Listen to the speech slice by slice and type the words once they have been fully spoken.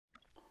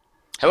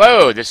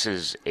Hello, this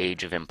is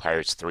Age of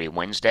Empires 3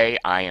 Wednesday.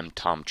 I am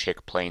Tom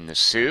Chick playing the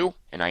Sioux,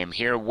 and I am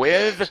here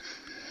with...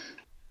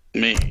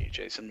 Me,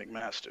 Jason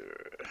McMaster.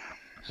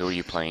 Who are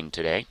you playing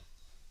today?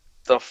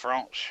 The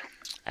French.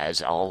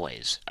 As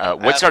always. As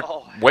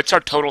always. What's our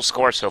total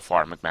score so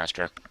far,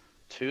 McMaster?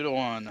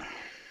 2-1.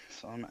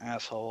 Some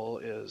asshole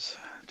is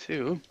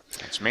 2.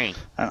 That's me.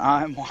 And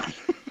I'm 1.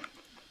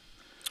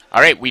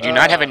 Alright, we do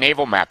not have a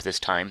naval map this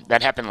time.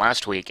 That happened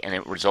last week, and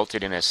it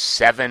resulted in a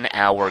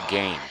 7-hour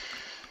game.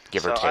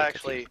 Give or take. So I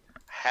actually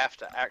have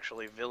to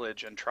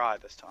village and try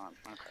this time.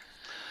 Okay.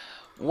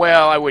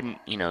 Well, I wouldn't,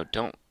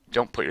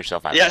 don't put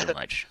yourself out too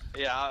much.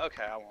 Yeah,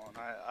 okay, I won't.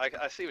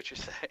 I see what you're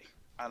saying.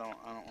 I don't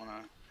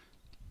want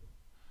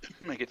to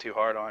make it too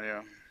hard on you.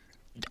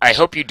 I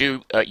hope you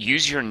do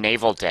use your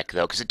naval deck,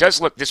 though, because it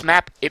does look, this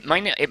map, it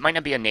might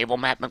not be a naval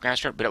map,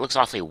 McMaster, but it looks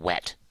awfully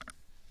wet.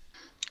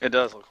 It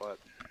does look wet.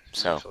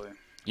 So, actually.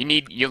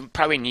 you'll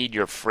probably need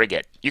your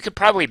frigate. You could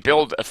probably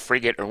build a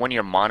frigate or one of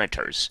your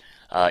monitors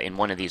in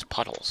one of these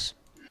puddles.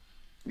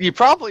 You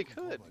probably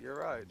could. You're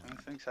right. I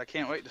think so. I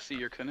can't wait to see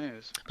your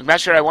canoes.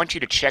 McMaster, I want you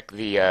to check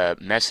the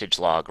message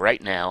log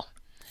right now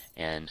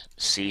and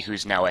see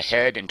who's now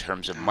ahead in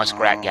terms of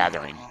muskrat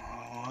gathering.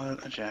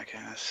 What a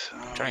jackass.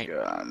 Oh, right.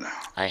 God.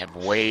 I have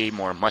way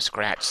more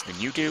muskrats than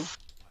you do.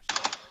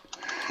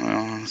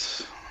 Well,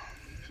 it's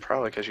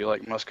probably because you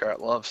like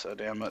Muskrat Love so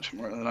damn much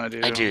more than I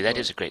do. I do. That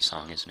is a great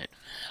song, isn't it?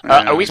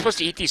 Are we supposed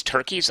to eat these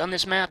turkeys on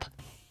this map?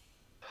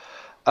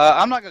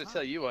 I'm not going to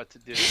tell you what to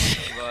do,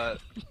 but,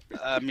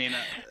 I mean,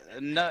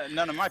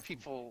 none of my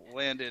people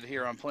landed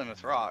here on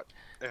Plymouth Rock,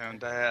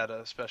 and I had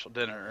a special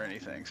dinner or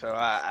anything, so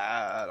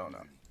I don't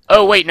know.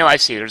 Oh, wait, no, I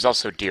see. There's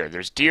also deer.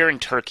 There's deer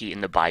and turkey in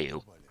the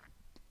bayou.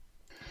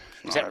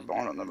 Is that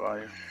born in the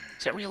bayou?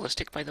 Is that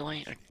realistic, by the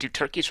way? Or do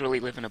turkeys really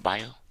live in a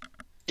bayou?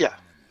 Yeah.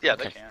 Yeah,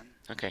 okay. They can.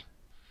 Okay.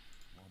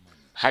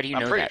 How do you know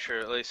that? I'm pretty sure,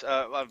 at least.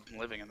 I'm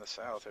living in the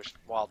South. There's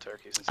wild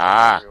turkeys and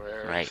stuff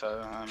everywhere. Right. So,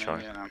 I mean, sure.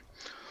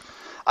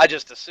 I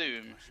just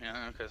assume,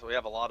 because we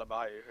have a lot of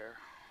bayou here.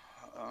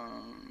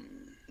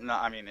 No,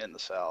 I mean in the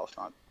South,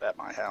 not at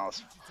my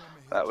house.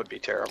 That would be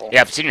terrible.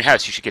 Yeah, if it's in your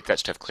house, you should get that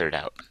stuff cleared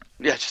out.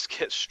 Yeah, just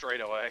get straight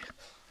away.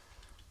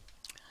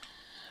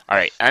 All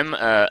right,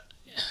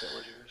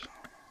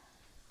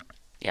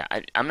 yeah,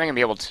 I'm not gonna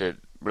be able to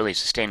really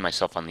sustain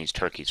myself on these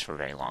turkeys for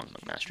very long,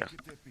 McMaster.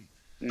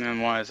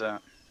 And why is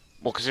that?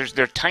 Well, because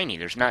they're tiny.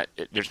 There's not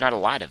a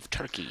lot of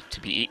turkey to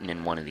be eaten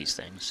in one of these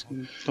things.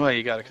 Well,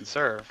 you got to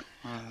conserve.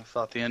 I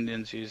thought the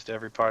Indians used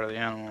every part of the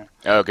animal.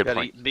 Oh, good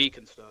point. Eat beak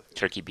and stuff.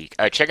 Turkey beak.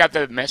 Check out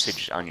the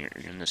message on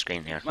the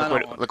screen there.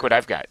 Look what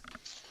I've got.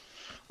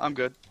 I'm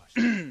good.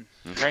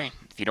 Okay.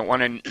 If you don't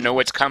want to know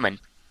what's coming,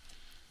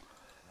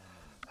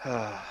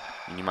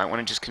 you might want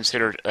to just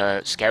consider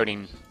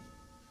scouting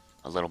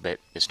a little bit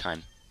this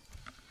time.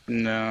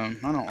 No,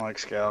 I don't like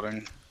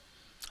scouting.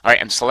 All right,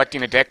 I'm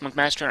selecting a deck,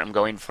 McMaster. I'm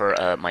going for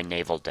my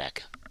naval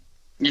deck.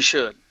 You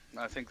should.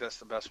 I think that's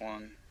the best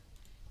one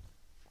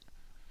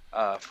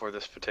for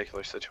this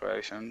particular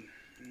situation.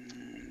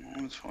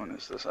 Which one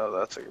is this? Oh,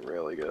 that's a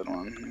really good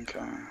one.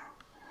 Okay.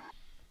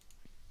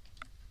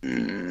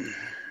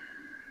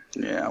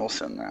 Yeah, we'll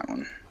send that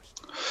one.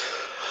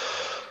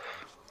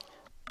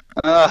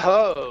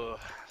 Oh,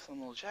 some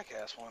little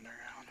jackass wandering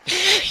around.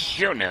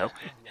 You don't know.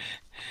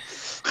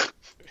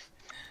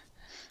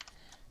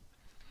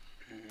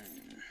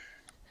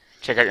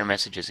 Check out your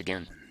messages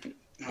again.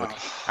 Look,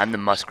 I'm the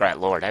Muskrat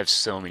Lord. I have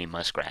so many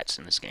muskrats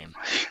in this game.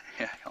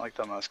 Yeah, like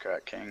the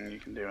Muskrat King. You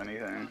can do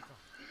anything.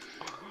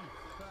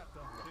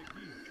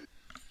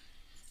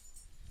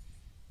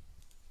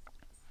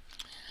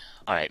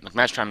 Alright,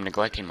 McMaster, I'm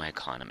neglecting my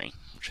economy,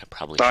 which I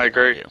probably should I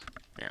agree. not do.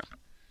 Yeah.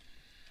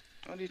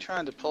 What are you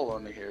trying to pull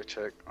on me here,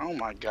 chick? Oh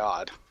my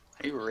god.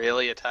 Are you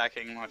really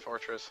attacking my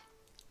fortress?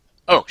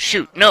 Oh,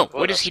 shoot. No,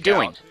 what is he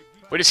doing?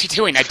 What is he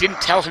doing? I didn't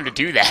tell him to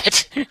do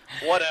that.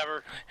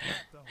 Whatever.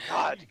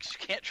 God, you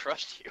can't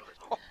trust you.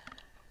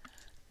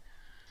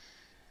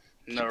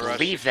 I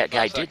believe that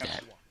guy did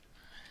that.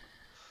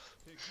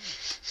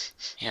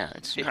 Yeah,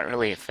 it's not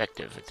really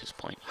effective at this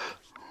point.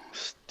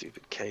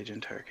 Stupid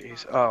Cajun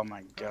turkeys. Oh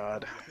my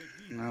god.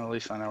 No, at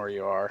least I know where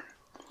you are.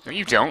 No,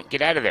 you don't.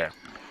 Get out of there.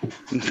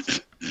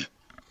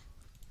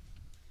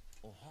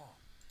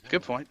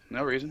 Good point.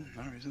 No reason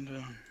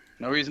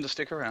to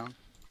stick around.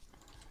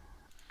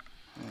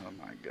 Oh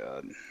my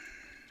god.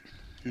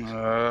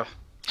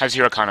 How's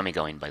your economy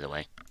going, by the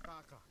way?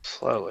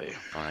 Slowly.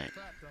 Alright.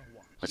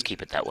 Let's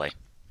keep it that way.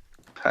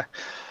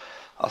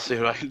 I'll see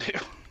what I can do.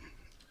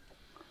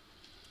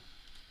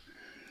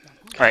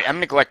 Alright,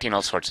 I'm neglecting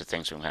all sorts of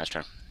things,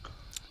 McMaster.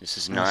 This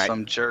is not...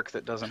 Some jerk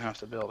that doesn't have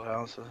to build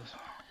houses.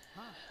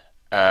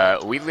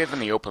 We live in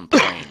the open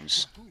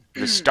plains.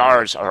 The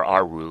stars are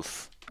our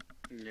roof.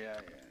 Yeah.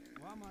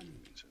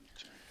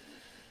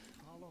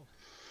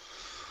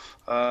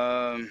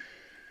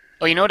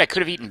 Oh, you know what? I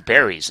could have eaten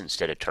berries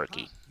instead of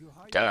turkey.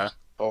 Duh.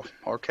 Oh,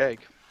 or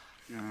cake.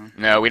 Yeah.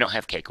 No, we don't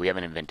have cake. We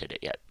haven't invented it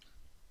yet.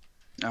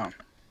 No.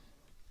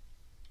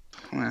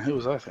 Man, who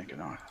was I thinking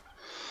of?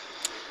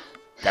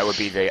 That would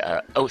be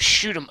the, oh,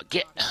 shoot him.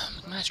 Get,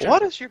 McMaster.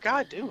 What is your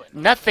guy doing?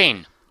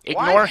 Nothing.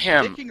 Why Ignore is he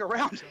him. sneaking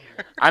around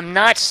here? I'm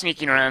not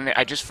sneaking around there.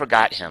 I just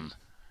forgot him.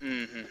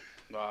 Mm-hmm.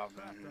 Oh,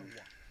 man.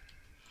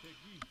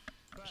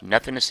 There's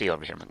nothing to see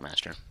over here,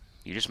 McMaster.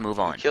 You just move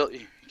on.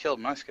 You killed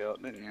my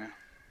scout, didn't you?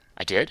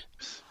 I did?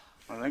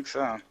 I think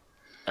so.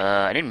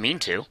 I didn't mean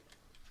to.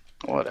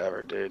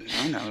 Whatever, dude.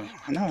 I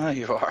know how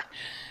you are.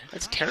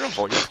 That's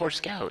terrible. You poor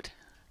scout.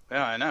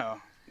 Yeah, I know.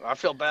 I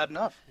feel bad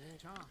enough.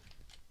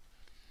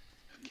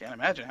 Can't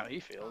imagine how he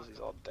feels. He's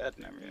all dead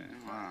and everything.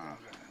 Oh,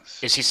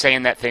 Is he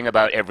saying that thing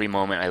about every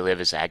moment I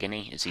live is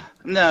agony? Is he?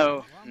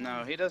 No,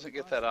 he doesn't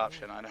get that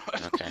option. I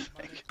don't Okay.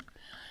 think.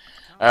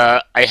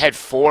 I had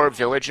 4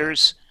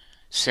 villagers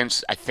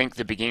since I think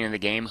the beginning of the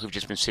game who've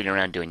just been sitting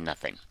around doing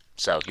nothing.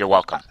 So you're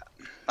welcome.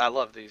 I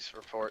love these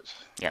reports.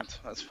 Yeah.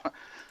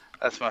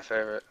 That's my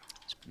favorite.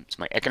 It's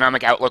my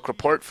economic outlook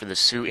report for the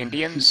Sioux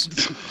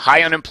Indians.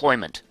 High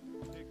unemployment.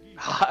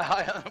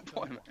 High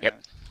unemployment.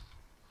 Yep.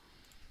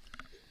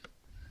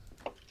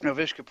 Now,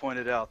 Vishka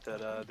pointed out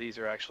that these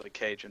are actually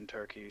Cajun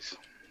turkeys,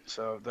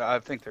 so I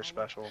think they're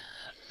special.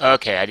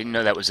 Okay, I didn't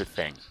know that was a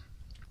thing.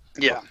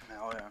 Yeah.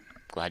 Oh, yeah.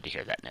 Glad to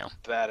hear that now.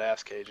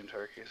 Badass Cajun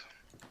turkeys.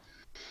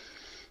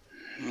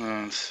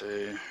 Let's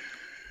see.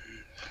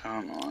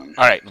 Come on.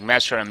 All right,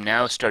 McMaster, I'm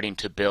now starting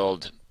to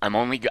build.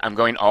 I'm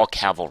going all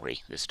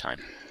cavalry this time.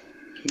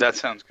 That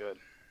sounds good.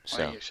 I So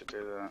think you should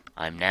do that.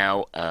 I'm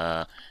now.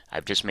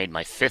 I've just made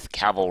my 5th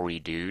cavalry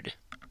dude.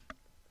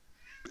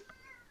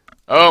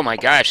 Oh my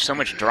gosh, so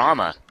much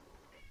drama.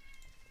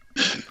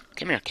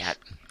 Come here, cat.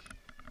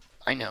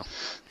 I know.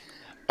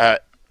 I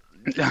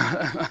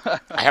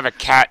have a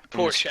cat.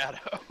 Poor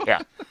Shadow.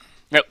 Yeah.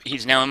 Nope,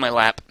 he's now in my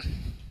lap.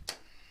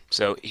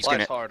 So he's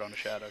Life's gonna. hard on a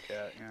Shadow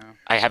cat, yeah.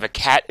 I have a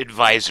cat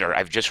advisor.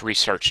 I've just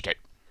researched it.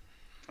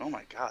 Oh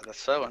my god, that's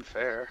so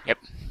unfair. Yep.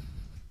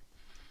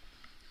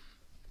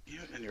 You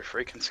and your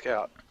freaking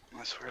scout.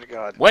 I swear to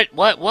God. What?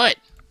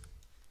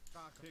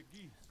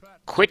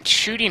 Quit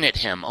shooting at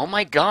him. Oh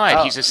my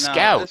god, he's a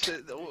scout.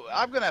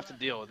 I'm going to have to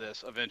deal with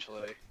this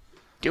eventually.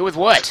 Deal with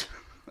what?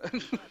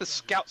 The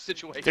scout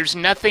situation. There's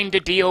nothing to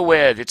deal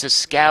with. It's a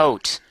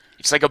scout.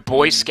 It's like a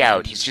Boy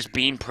Scout. He's just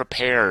being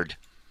prepared.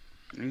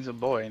 He's a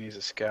boy and he's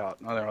a scout.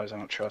 Otherwise, I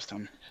don't trust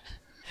him.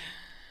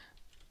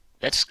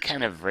 That's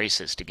kind of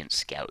racist against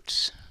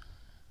scouts.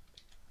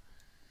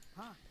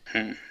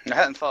 I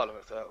hadn't thought of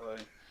it that way.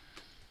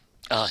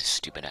 Oh,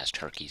 stupid ass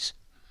turkeys.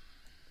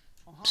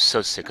 I'm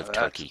so sick of That's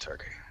turkey.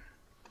 turkey.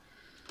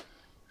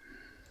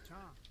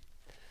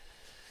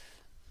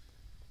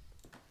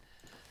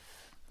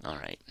 All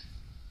right.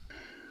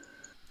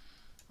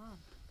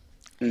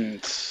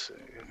 Let's see.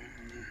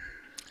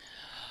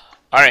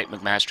 All right,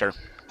 McMaster.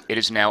 It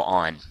is now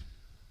on.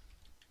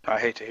 I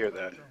hate to hear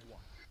that.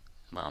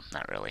 Well,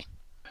 not really.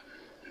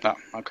 Oh,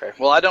 okay.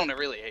 Well, I don't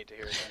really hate to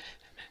hear that.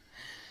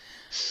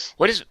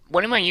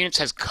 One of my units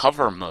has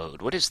cover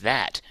mode. What is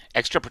that?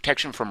 Extra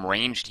protection from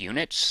ranged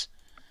units?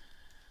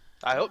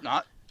 I hope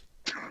not.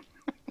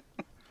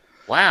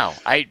 Wow,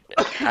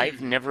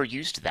 I've never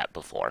used that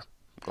before.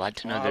 Glad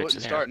to know Well, that I it's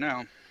wouldn't there. start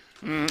now.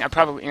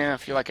 I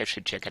feel like I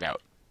should check it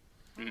out.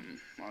 I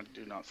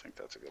do not think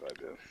that's a good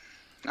idea.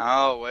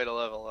 Oh, way to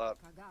level up.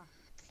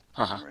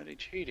 Uh-huh. Already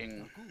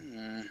cheating.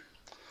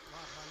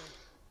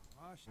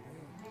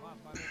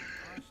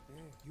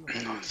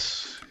 Let's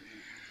see.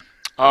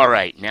 All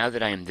right, now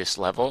that I am this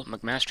level,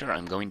 McMaster,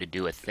 I'm going to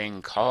do a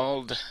thing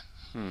called...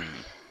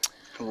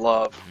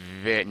 Love.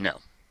 No.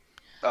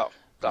 Oh.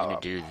 I'm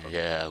going to do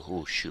the...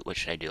 Oh, shoot, what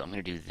should I do? I'm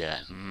going to do the...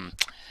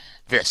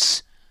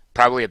 This.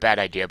 Probably a bad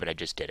idea, but I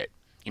just did it.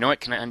 You know what?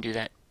 Can I undo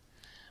that?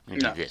 I'm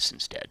going to do this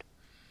instead.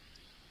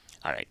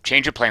 All right,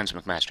 change your plans,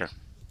 McMaster.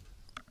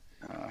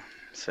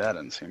 See, that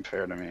didn't seem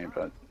fair to me,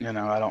 but, you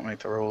know, I don't make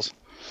the rules.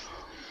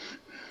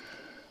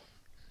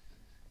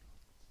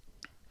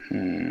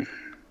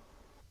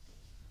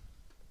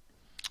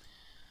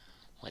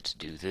 Let's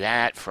do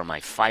that for my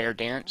fire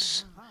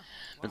dance.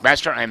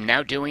 McMaster, I'm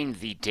now doing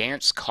the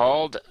dance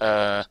called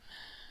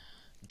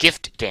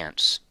gift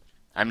dance.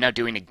 I'm now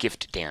doing a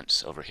gift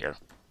dance over here.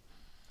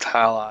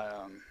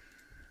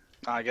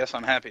 I guess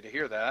I'm happy to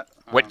hear that.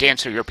 What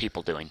dance are your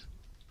people doing?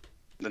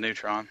 The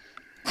neutron.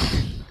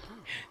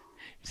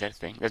 Is that a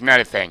thing? That's not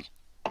a thing.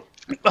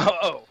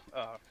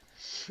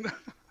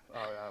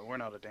 We're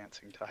not a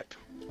dancing type.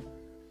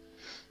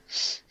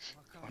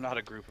 We're not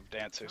a group of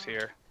dancers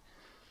here.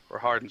 We're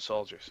hardened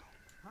soldiers.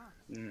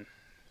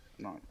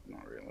 Not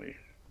really.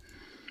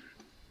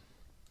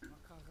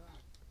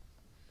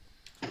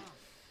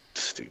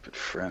 Stupid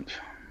French.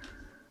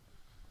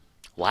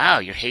 Wow,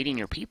 you're hating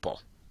your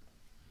people.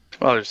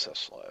 Well, they're so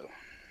slow.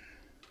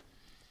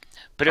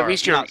 But at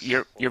least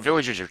your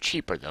villagers are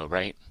cheaper, though,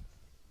 right?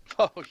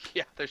 Oh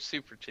yeah, they're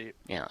super cheap.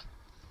 Yeah.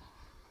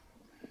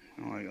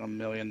 Like $1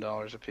 million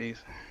a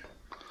piece.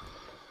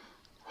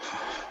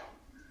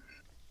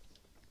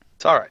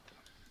 It's all right.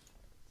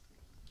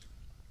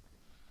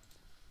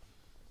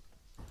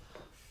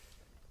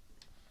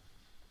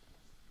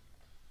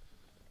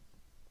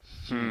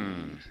 I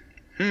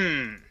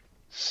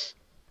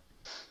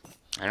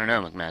don't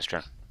know,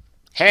 McMaster.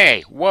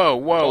 Hey, whoa,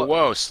 whoa, What?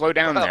 whoa, slow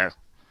down Oh, there.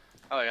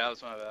 oh yeah, that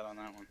was my bad on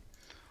that one.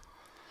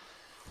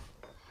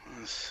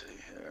 Let's see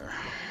here.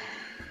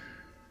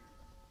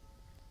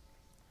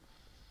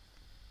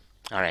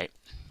 All right.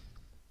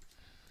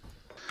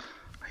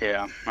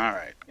 Yeah, all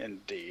right,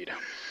 indeed.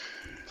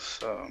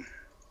 So,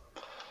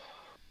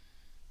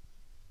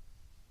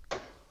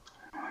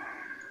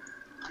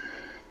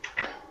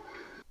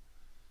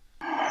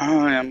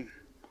 I am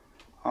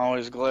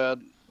always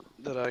glad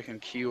that I can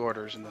key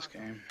orders in this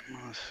game.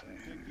 Let's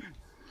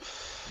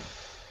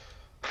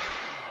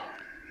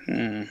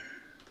see.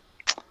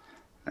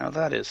 Now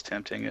that is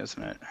tempting,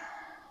 isn't it?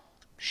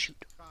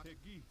 Shoot.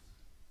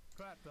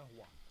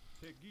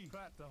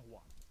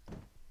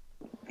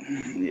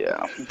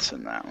 Yeah, it's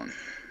in that one.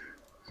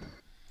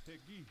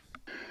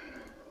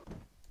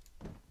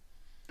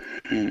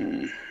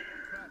 Hmm.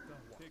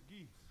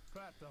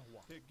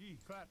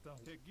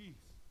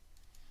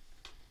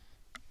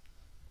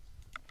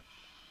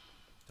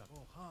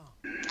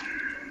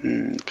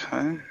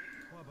 Okay.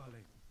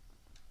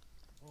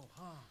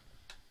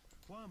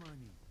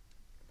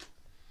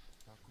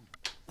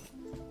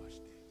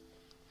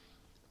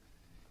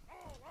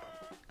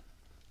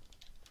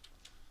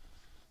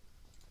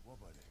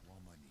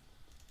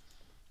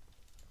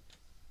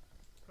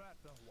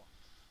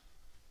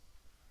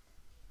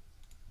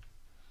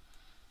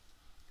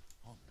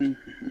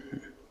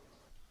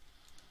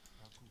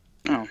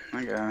 Oh,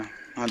 okay.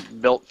 I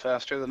built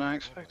faster than I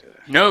expected.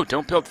 No,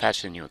 don't build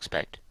faster than you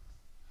expect.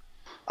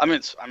 I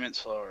meant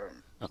slower.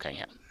 Okay,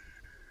 yeah.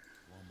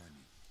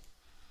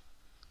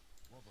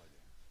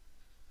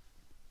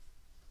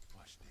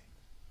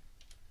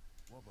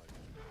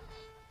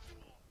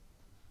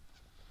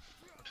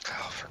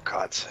 Oh, for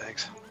God's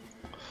sakes.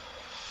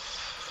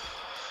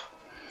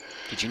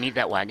 Did you need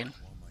that wagon?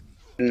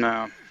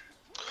 No.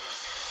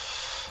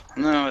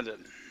 No, I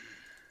didn't.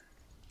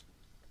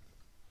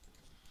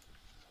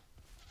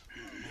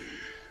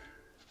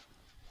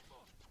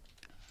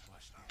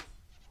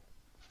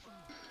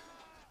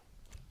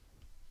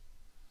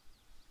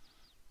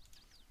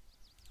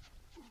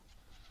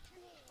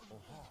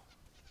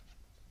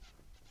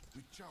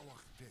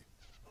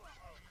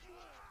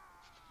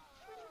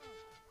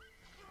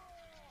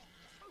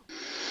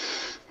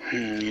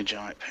 You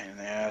giant pain in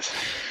the ass.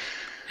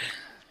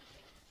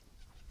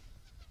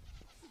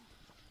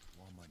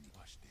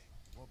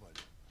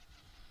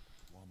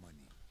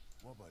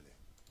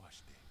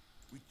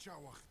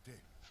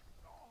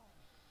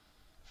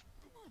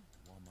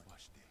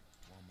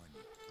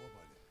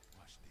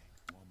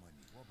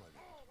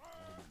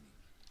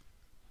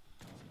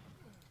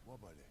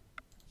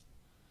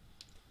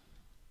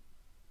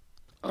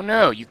 Oh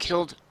no, you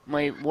killed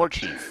my war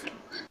chief.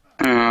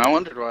 I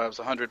wondered why it was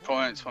 100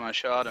 points when I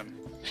shot him.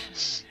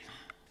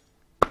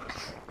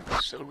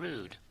 So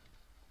rude.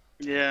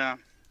 Yeah,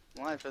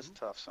 life is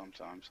tough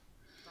sometimes.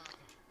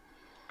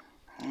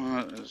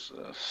 What is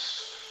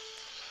this?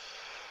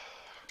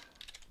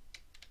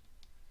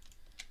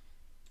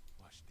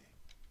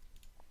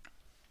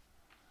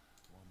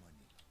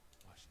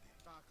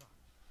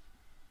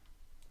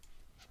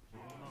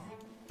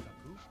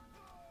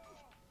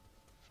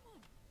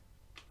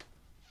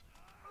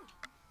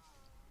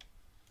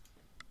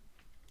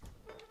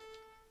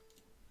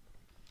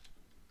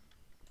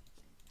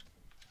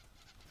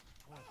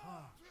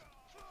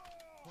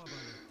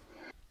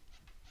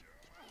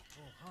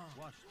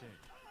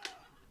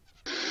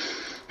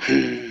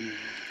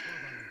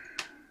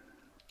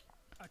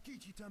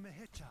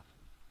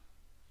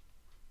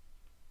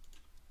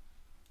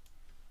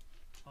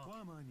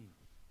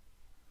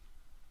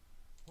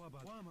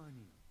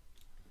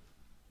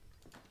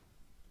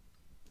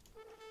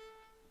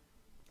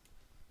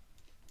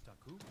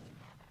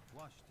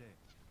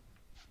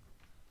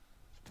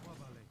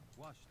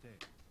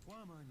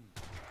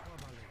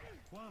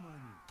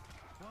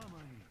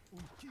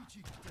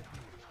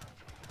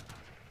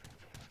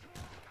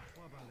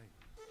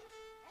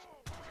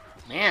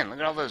 Man, look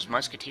at all those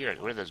musketeers.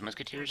 What are those,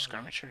 musketeers?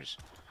 Skirmishers?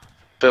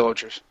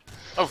 Villagers.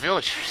 Oh,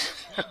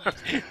 villagers.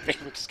 They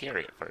look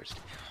scary at first.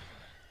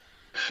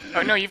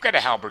 Oh no, you've got a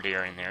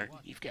halberdier in there.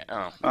 You've got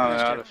I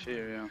had a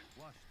few, yeah.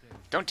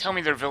 Don't tell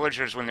me they're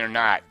villagers when they're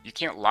not. You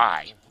can't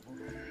lie.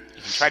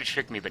 You can try to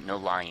trick me, but no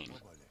lying.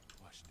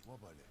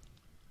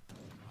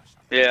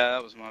 Yeah,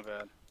 that was my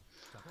bad.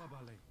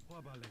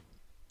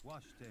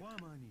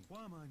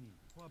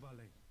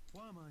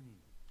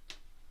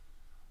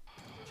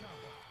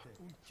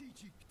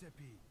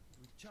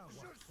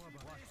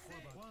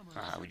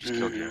 We just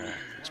killed your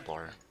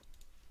explorer.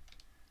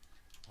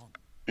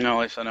 No,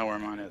 at least I know where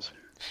mine is.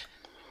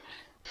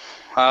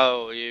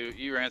 Oh,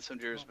 you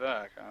ransomed yours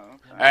back. Oh,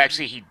 okay.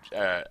 Actually,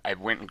 I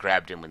went and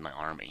grabbed him with my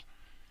army.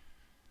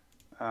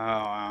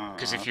 Oh,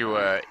 Because if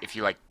okay.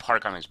 you like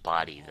park on his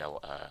body,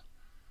 they'll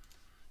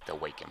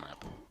wake him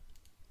up.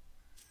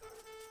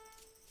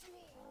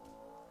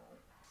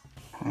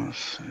 Let's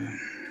see.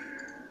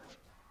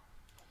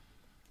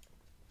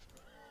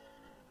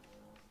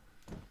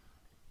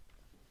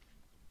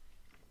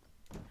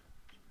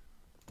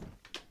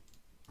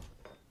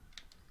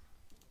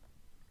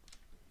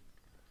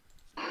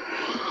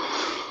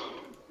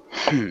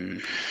 Oh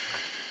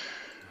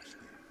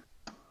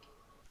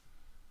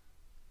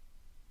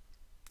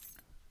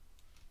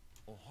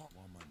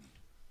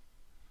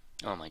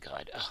my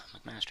god. Ugh,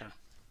 McMaster.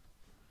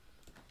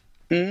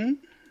 Hmm?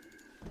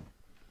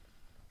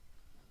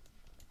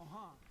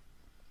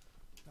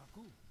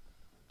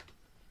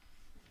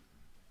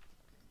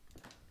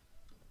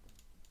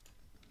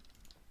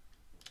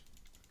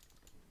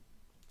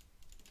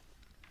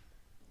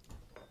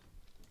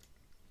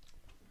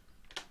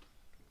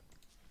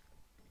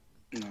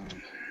 No.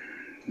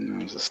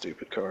 No, it's a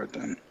stupid card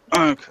then.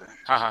 Okay.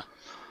 Haha.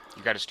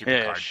 You got a stupid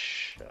Yeah, card.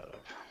 shut up.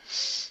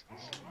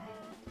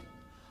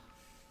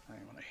 I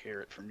didn't want to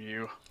hear it from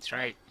you. That's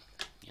right.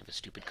 You have a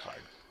stupid card.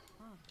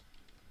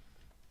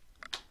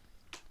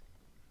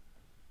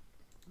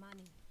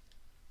 Money.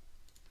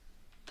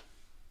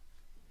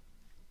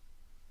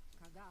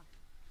 Kaga.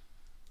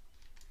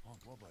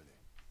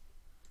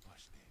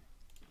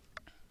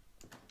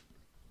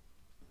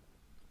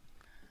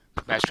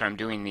 McMaster, I'm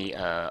doing the,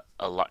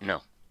 a lot.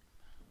 No.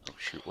 Oh,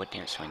 shoot. What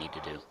dance do I need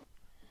to do?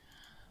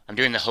 I'm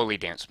doing the holy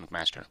dance,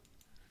 McMaster.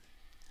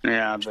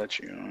 Yeah, I bet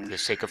you are. For the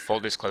sake of full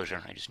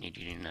disclosure, I just need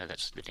you to know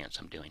that's the dance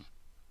I'm doing.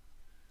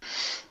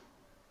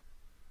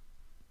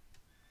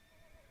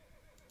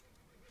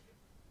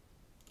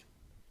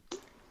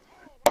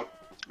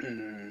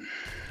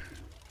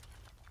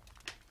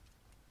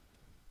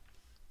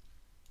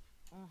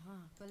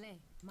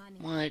 Money.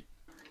 What?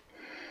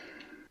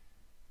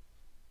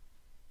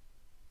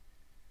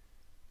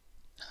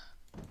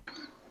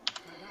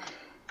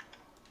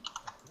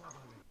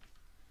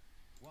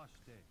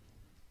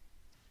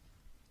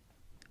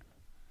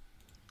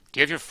 Do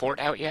you have your fort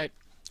out yet?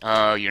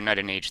 Oh, you're not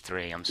in age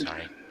 3. I'm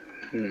sorry.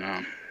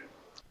 No.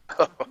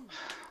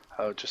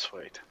 Oh, just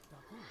wait.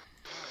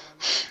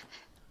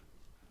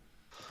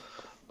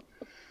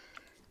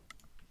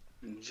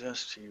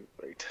 Just you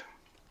wait.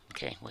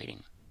 Okay,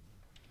 waiting.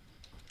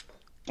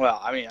 Well,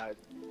 I mean, I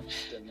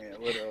didn't mean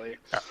it literally.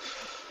 Oh.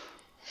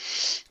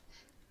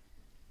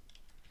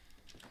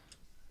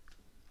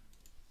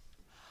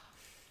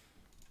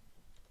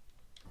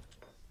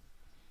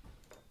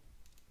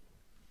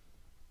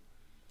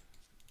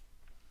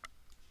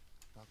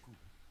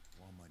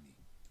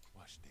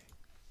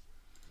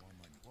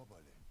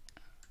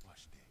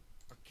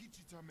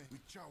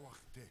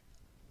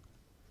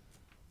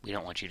 We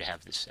don't want you to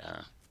have this,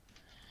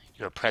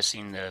 you're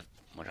oppressing the,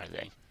 what are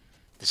they?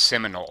 The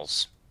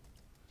Seminoles.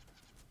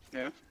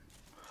 Yeah.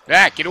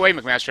 Ah, get away,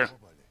 McMaster.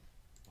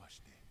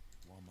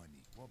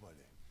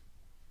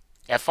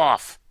 F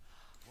off.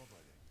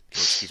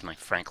 Excuse my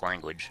frank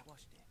language.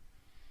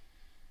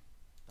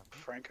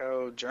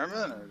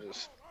 Franco-German or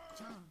just...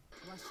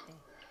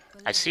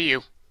 I see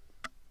you.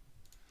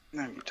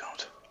 No, you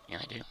don't. Yeah,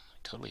 I do. I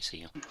totally see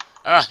you.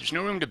 Ah, there's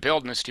no room to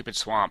build in this stupid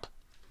swamp.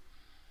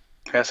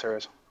 Yes, there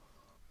is.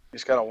 You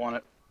just gotta want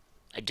it.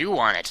 I do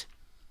want it.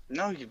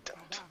 No, you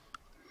don't.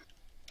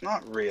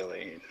 Not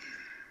really.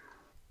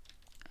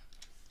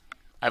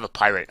 I have a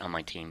pirate on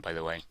my team, by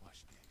the way.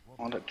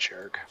 What a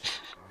jerk.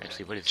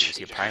 Actually, what is he? Is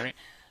he a pirate?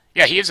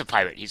 Yeah, he is a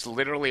pirate. He's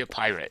literally a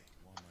pirate.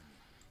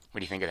 What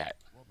do you think of that?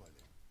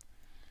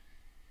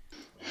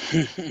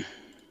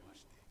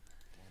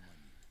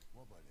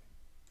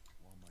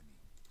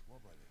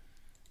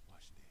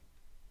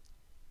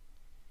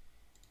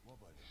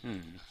 Where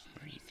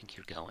do you think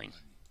you're going?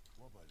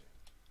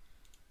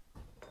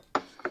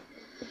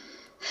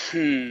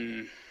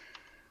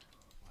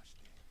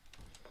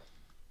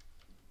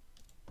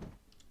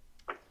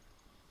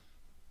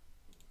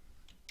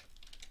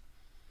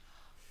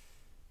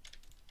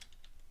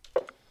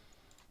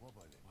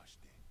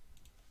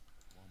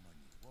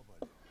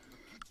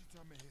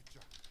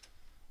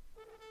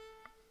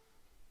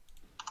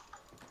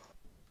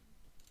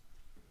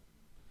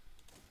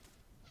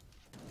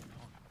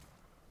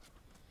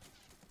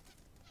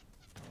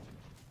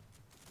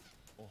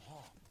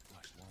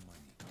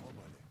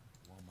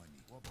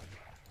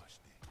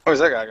 Where's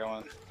that guy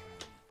going?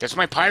 That's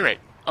my pirate.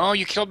 Oh,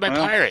 you killed my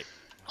Well, pirate.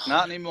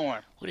 Not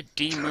anymore. What a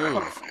D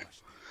move.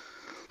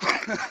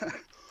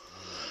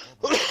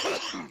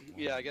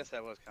 Yeah, I guess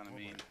that was kind of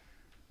mean.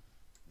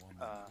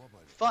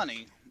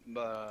 Funny,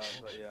 but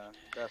yeah,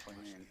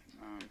 definitely mean.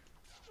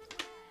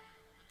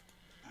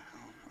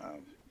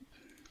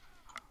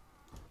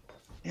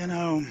 You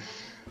know,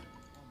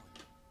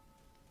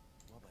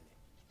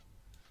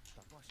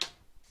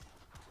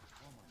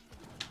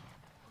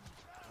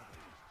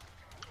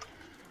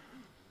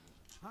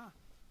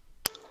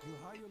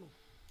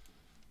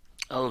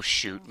 Oh,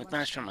 shoot.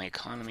 McMaster, my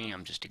economy.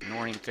 I'm just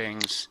ignoring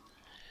things.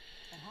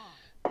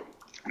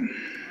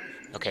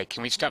 Okay,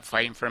 can we stop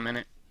fighting for a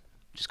minute?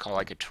 Just call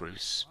like a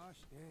truce.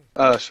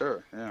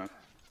 sure, yeah.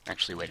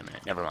 Actually, wait a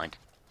minute. Never mind.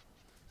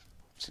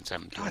 Since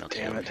I'm doing God okay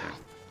damn over it. here.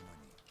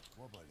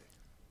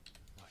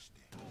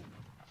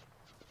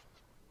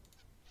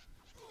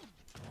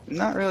 I'm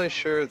not really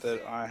sure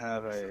that I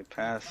have a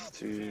path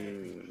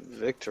to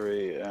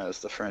victory as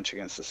the French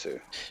against the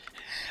Sioux.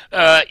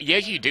 Yeah,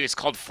 you do. It's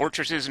called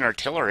Fortresses and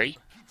Artillery.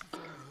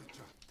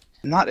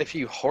 Not if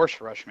you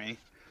horse rush me.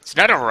 It's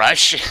not a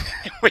rush.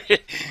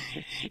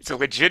 It's a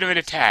legitimate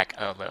attack.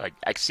 Oh,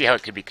 I see how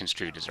it could be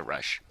construed as a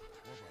rush.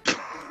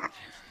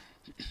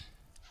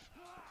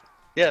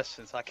 Yes,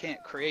 since I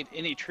can't create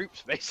any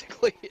troops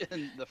basically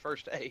in the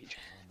first age.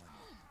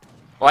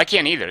 Well, I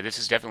can't either. This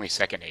is definitely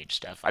second age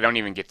stuff. I don't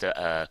even get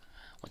the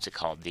what's it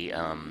called? I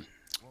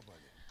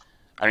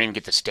don't even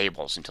get the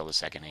stables until the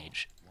second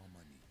age.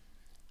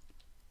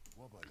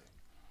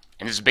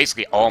 And this is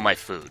basically all my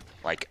food.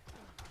 Like,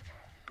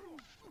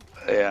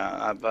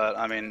 Yeah, but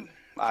I mean,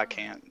 I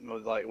can't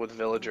with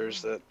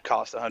villagers that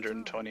cost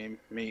 120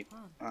 meat.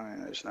 I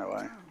mean, there's no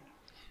way.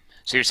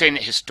 so you're saying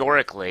that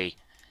historically,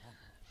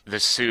 the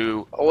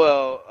Sioux.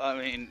 Well, I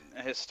mean,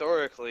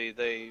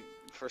 historically,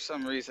 for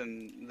some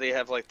reason, they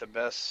have like the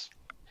best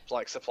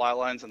supply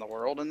lines in the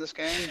world in this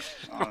game.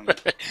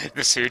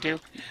 The Sioux do?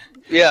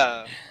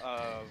 Yeah,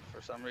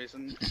 for some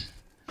reason.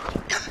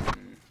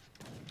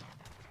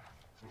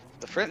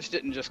 The French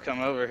didn't just come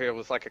over here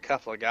with like a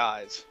couple of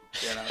guys.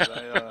 You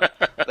know,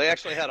 they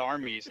actually had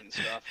armies and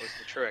stuff. Was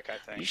the trick, I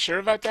think. You sure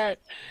about that?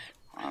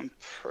 I'm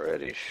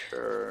pretty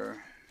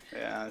sure.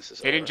 Yeah, this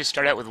is. They didn't just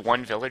start out with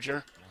one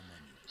villager?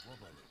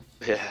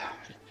 Yeah.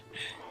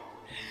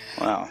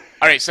 Wow.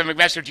 All right, so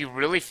McMaster, do you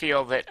really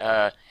feel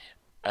that?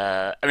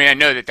 I mean, I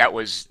know that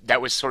was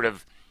sort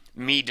of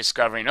me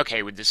discovering.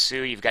 Okay, with the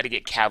Sioux, you've got to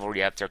get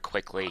cavalry up there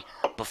quickly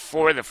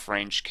before the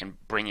French can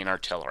bring in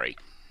artillery,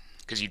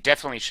 because you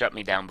definitely shut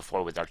me down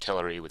before with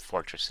artillery, with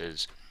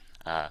fortresses.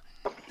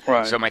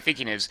 Right. So my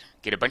thinking is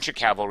get a bunch of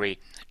cavalry.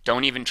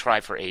 Don't even try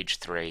for age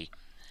 3.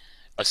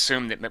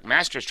 Assume that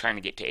McMaster's trying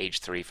to get to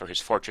age 3 for his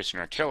fortress and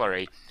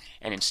artillery,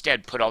 and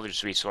instead put all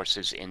his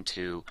resources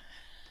into.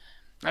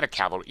 Not a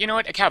cavalry. You know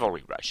what? A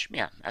cavalry rush.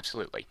 Yeah,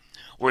 absolutely.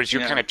 Whereas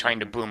you're kind of trying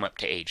to boom up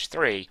to age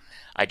 3,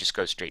 I just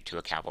go straight to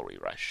a cavalry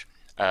rush.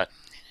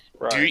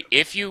 Right.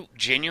 If you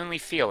genuinely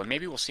feel, and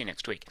maybe we'll see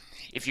next week,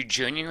 if you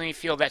genuinely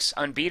feel that's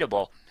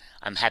unbeatable,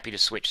 I'm happy to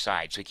switch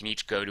sides. We can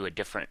each go to a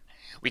different.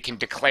 We can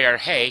declare,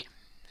 hey,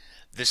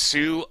 the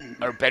Sioux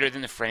are better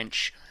than the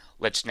French.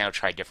 Let's now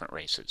try different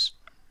races.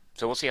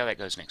 So we'll see how that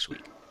goes next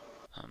week.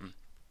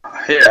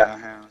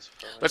 Yeah.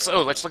 Let's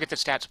look at the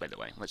stats, by the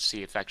way. Let's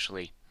see if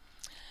actually.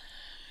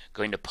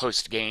 Going to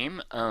post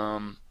game.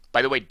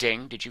 By the way,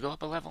 Ding, did you go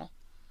up a level?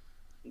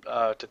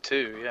 To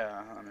 2,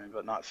 yeah. I mean,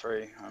 but not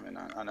 3. I mean,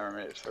 I never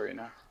made it 3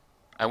 now.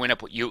 I went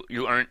up. You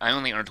earned. I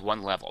only earned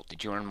 1 level.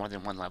 Did you earn more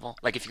than 1 level?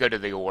 Like if you go to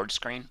the award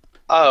screen.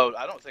 Oh,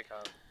 I don't think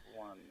I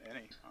won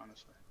any,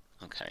 honestly.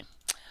 Okay.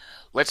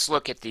 Let's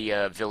look at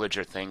the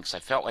villager thing, because I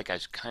felt like I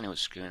kind of was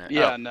screwing it.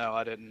 Yeah, Oh. no,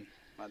 I didn't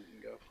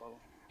go full.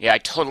 Yeah, I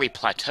totally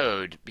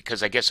plateaued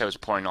because I guess I was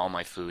pouring all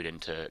my food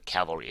into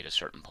cavalry at a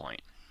certain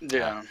point.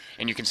 Yeah.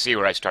 And you can see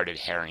where I started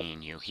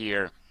harrying you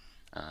here,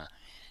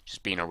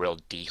 just being a real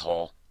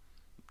d-hole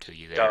to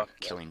you there,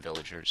 killing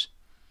villagers.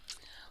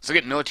 Let's look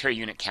at military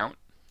unit count.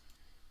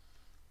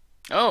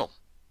 Oh.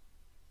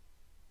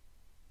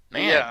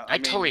 Man, Yeah, I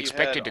mean, totally you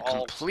expected had to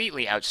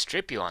completely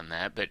outstrip you on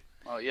that, but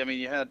Well, yeah, I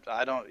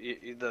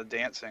mean, the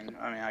dancing,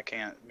 I mean, I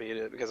can't beat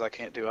it because I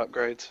can't do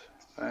upgrades.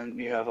 And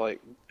you have,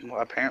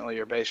 apparently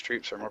your base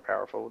troops are more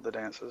powerful with the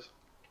dances.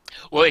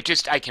 well,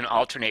 I can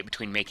alternate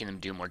between making them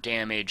do more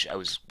damage. I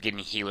was getting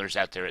healers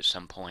out there at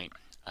some point.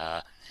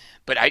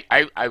 But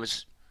I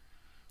was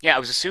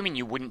assuming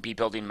you wouldn't be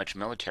building much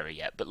military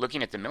yet. But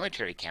looking at the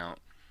military count,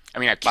 I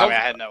mean, I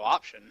had no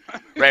option.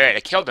 right, I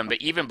killed them.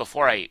 But even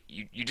before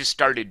you just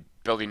started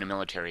building a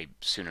military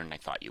sooner than I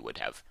thought you would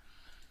have.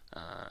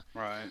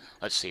 Right.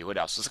 Let's see, what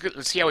else?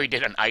 Let's see how we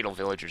did on idle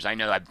villagers. I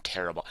know I'm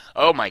terrible.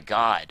 Oh my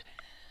god.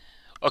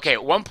 Okay,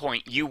 at one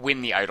point, you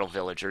win the idle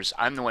villagers.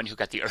 I'm the one who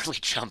got the early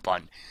jump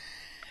on.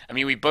 I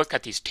mean, we both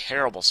got these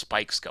terrible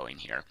spikes going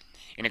here.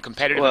 In a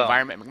competitive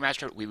environment,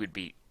 McMaster, we would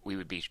be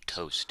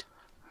toast.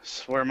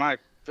 Where my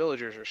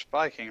villagers are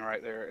spiking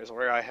right there is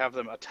where I have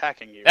them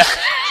attacking you.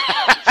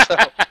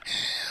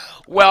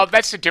 Well,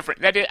 that's a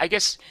different. I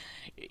guess.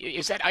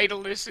 Is that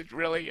idleness? It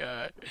really.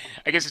 I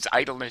guess it's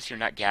idleness. You're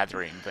not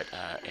gathering, but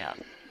yeah.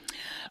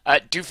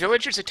 Do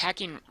villagers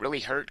attacking really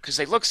hurt? Because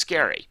they look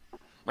scary.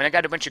 When I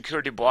got a bunch of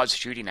Coeur de Bois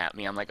shooting at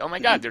me, I'm like, oh my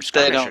god, they're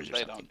skirmishers or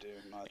something. They don't do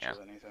much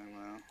of anything,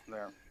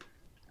 though.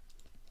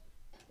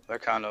 They're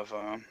kind of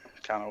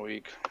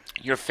weak.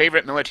 Your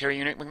favorite military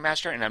unit,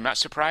 McMaster, and I'm not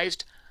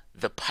surprised,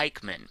 the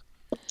pikemen.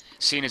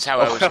 Seeing as how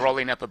I was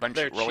rolling up a bunch,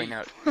 rolling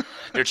out.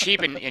 They're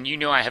cheap, and you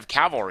know I have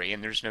cavalry,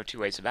 and there's no two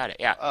ways about it.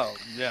 Yeah. Oh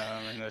yeah,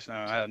 I mean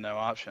I had no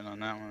option on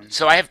that one.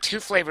 So I have 2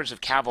 flavors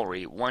of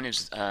cavalry. One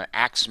is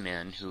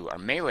axemen, who are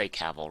melee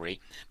cavalry,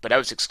 but I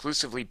was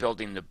exclusively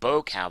building the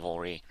bow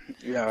cavalry.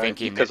 Yeah,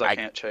 thinking because that I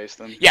can't chase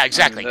them. Yeah,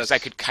 exactly, because I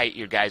could kite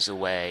your guys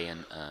away,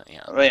 and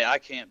yeah. I mean, I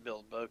can't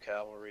build bow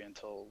cavalry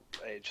until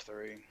age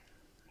 3.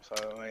 So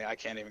I mean, I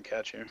can't even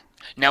catch you.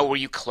 Now, were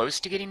you close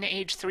to getting to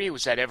age 3?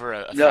 Was that ever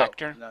a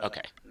factor? No,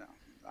 okay. No.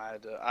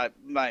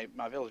 My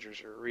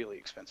villagers are really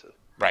expensive.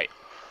 Right.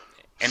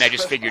 And I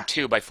just figured,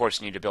 too, by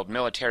forcing you to build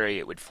military,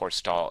 it would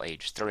forestall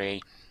age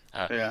 3.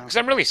 Because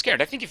I'm really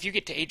scared. I think if you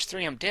get to age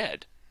 3, I'm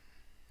dead.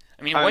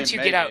 I mean, I once mean,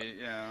 you get out, maybe,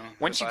 you know,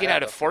 once if you I get out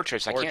had of a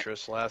Fortress, I can't.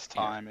 Fortress last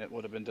Yeah. time, it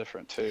would have been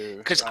different too.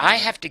 Because I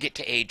have to get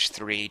to age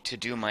 3 to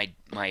do my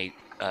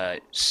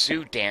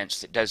Sioux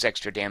dance that does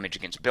extra damage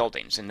against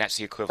buildings, and that's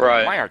the equivalent of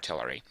Right. my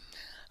artillery.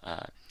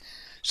 Uh,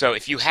 so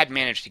if you had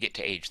managed to get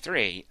to age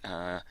 3,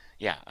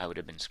 yeah, I would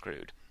have been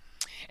screwed.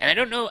 And I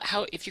don't know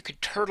how if you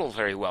could turtle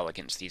very well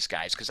against these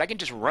guys, because I can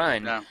just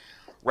run No.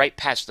 right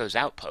past those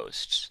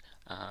outposts.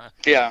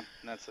 Yeah,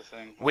 that's the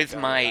thing. With Like,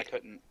 I my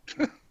couldn't.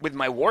 with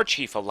my war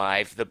chief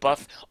alive, the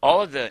buff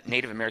all of the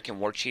Native American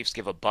war chiefs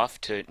give a buff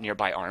to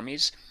nearby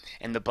armies,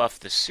 and the buff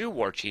the Sioux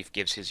war chief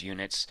gives his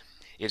units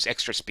is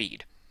extra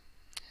speed.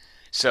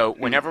 So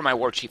whenever my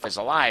war chief is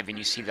alive and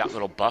you see that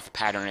little buff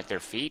pattern at their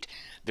feet,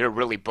 they're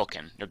really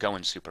booking. They're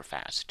going super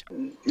fast.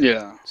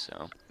 Yeah.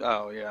 So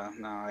Oh yeah.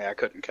 No, yeah, I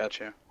couldn't catch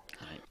you.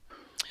 right.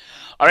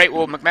 All right,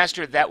 well,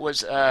 McMaster, that was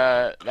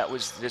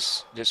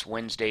this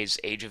Wednesday's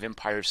Age of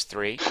Empires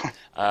 3.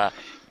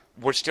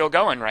 We're still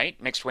going, right?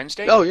 Next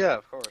Wednesday? Oh yeah,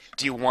 of course.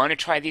 Do you want to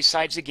try these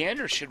sides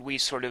again, or should we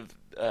sort of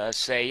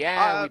say,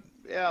 yeah,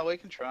 Yeah, we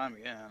can try them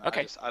again.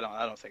 Okay. I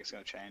don't think it's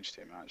going to change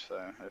too much.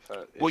 So if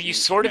Well, you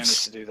sort of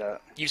manage to do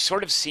that. you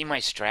sort of see my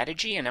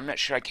strategy, and I'm not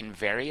sure I can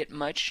vary it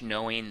much,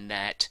 knowing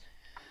that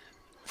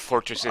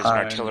fortresses and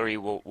artillery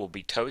will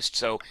be toast.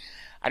 So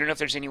I don't know if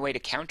there's any way to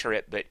counter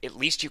it, but at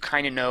least you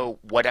kind of know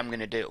what I'm going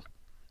to do.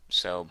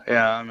 So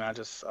Yeah, I mean, I'd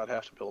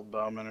have to build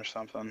bowmen or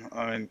something.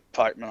 I mean,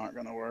 pikemen aren't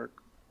going to work.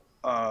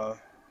 but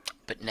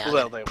now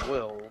Well, that, they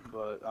will,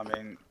 but I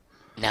mean,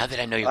 now that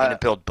I know you're going to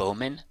build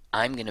bowmen,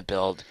 I'm going to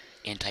build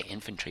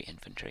anti-infantry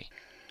infantry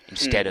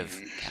instead of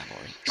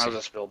cavalry. I'll So,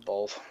 just build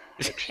both.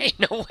 hey,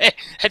 no way.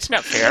 That's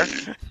not fair.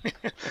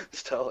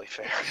 It's totally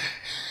fair.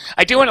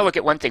 I do want to look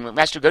at one thing.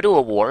 Master, go to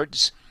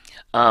awards.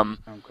 Oh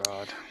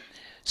God.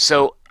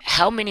 So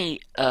how many,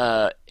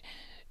 let's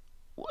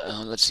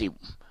see,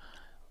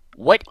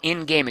 what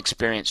in-game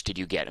experience did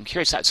you get? I'm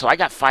curious. So I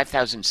got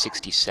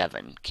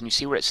 5,067. Can you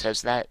see where it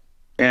says that?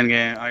 In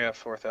game, I got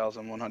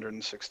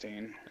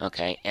 4,116.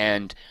 Okay.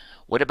 And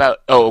what about,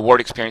 oh, award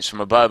experience from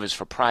above is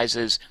for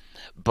prizes.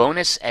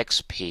 Bonus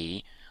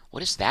XP, what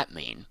does that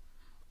mean?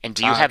 And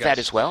do you have that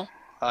as well?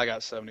 I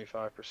got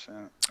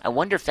 75%. I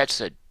wonder if that's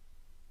a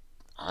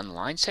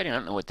online setting. I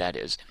don't know what that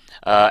is.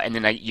 And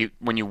then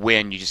when you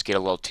win, you just get a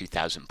little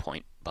 2,000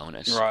 point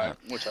bonus. Right,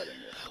 which I didn't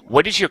get.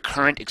 What is your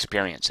current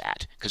experience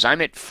at? Because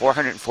I'm at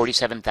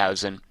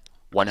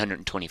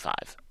 447,125.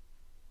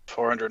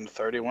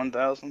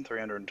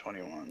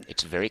 431,321.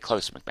 It's very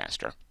close,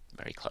 McMaster.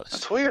 Very close.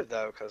 That's weird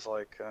though, because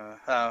like,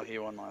 he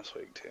won last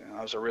week too.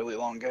 That was a really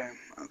long game.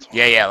 That's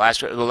why. Yeah.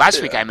 Last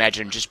week I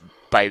imagine just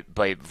by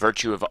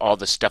virtue of all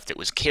the stuff that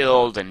was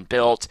killed and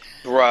built,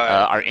 Right.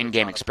 our There's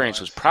in-game not a experience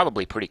was point.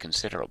 probably pretty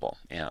considerable.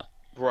 Yeah.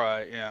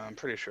 Right. Yeah, I'm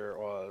pretty sure it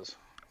was.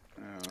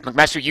 Yeah.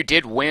 McMaster, you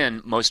did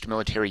win most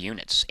military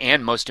units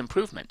and most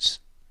improvements.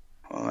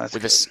 Well, that's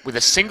With good. with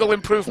a single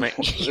improvement,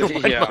 you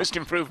won Yeah. most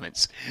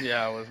improvements.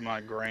 Yeah, with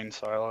my grain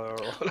silo.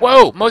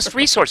 Whoa, most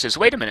resources.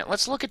 Wait a minute.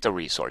 Let's look at the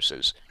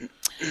resources.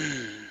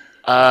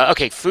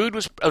 Okay, food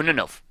was. Oh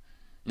no.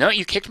 No,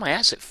 you kicked my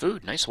ass at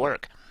food. Nice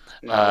work.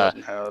 No, I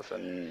didn't have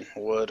any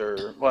wood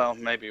or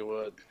maybe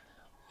wood.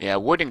 Yeah,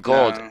 wood and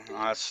gold. No,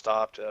 I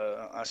stopped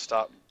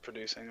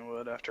producing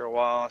wood after a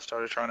while. I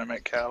started trying to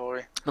make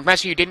cavalry.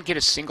 McMaster, you didn't get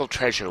a single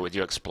treasure with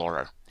your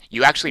explorer.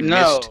 You actually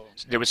No. missed.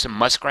 There was some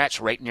muskrats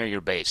right near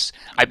your base.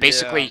 I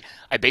basically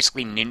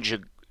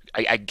ninja.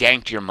 I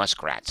ganked your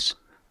muskrats.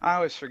 I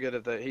always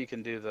forget that he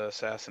can do the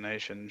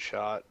assassination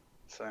shot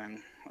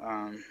thing.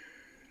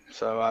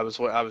 So I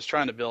was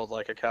trying to build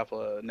like a couple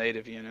of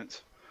native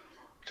units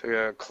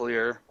to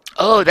clear.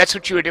 Oh, that's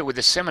what you would do with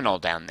the Seminole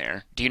down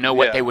there. Do you know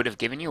what Yeah. they would have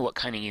given you? What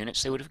kind of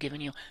units they would have given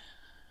you?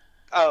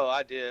 Oh,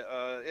 I did.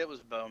 It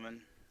was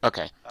bowman.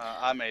 Okay.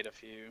 I made a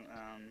few.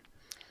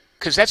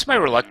 Because that's my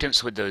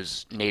reluctance with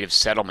those native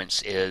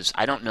settlements is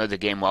I don't know the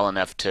game well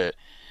enough to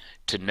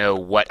know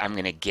what I'm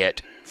going to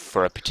get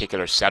for a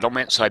particular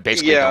settlement, so I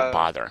basically Yeah. don't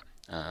bother.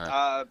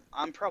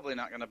 I'm probably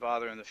not going to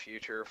bother in the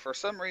future. For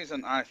some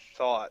reason, I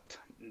thought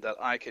that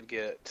I could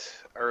get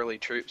early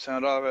troops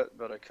out of it,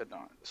 but I could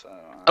not. So.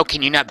 Oh,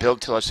 can you not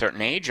build till a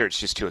certain age, or it's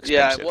just too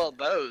Yeah, expensive? well,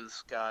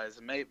 those guys,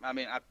 I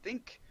mean, I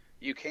think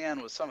you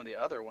can with some of the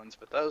other ones,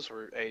 but those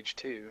were age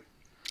 2.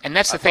 And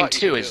that's the I thing thought you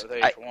too could is do it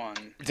with age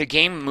 1. the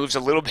game moves a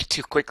little bit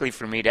too quickly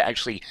for me to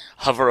actually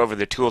hover over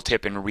the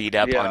tooltip and read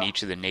up on Yeah.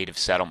 each of the native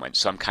settlements.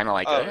 So I'm kind of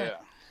like, Oh, eh. yeah.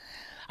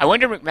 I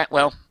wonder,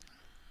 well,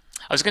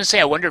 I was going to say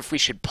I wonder if we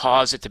should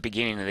pause at the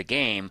beginning of the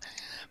game,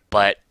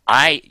 but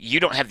you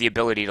don't have the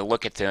ability to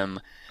look at them.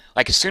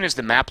 Like as soon as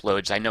the map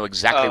loads, I know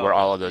exactly where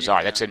all of those you are.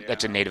 can,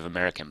 That's a yeah. Native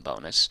American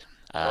bonus.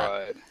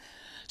 Right.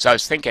 So I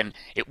was thinking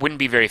it wouldn't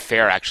be very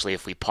fair actually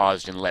if we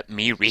paused and let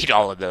me read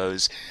all of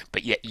those,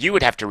 but yet you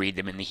would have to read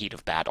them in the heat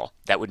of battle.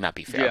 That would not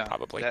be fair, Yeah,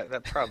 probably.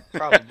 that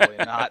probably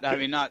not. I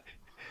mean, not.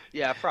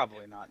 Yeah,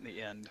 probably not in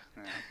the end.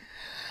 Yeah.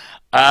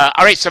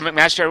 All right, so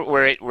McMaster,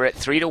 we're at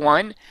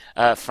 3-1.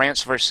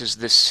 France versus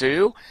the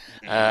Sioux.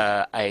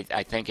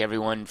 I thank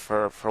everyone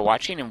for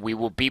watching, and we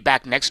will be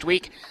back next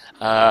week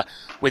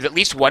with at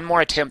least one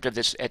more attempt at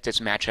this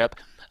matchup.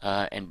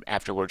 and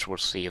afterwards we'll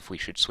see if we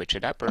should switch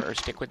it up or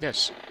stick with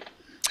this.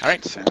 All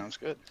right. Sounds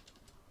good.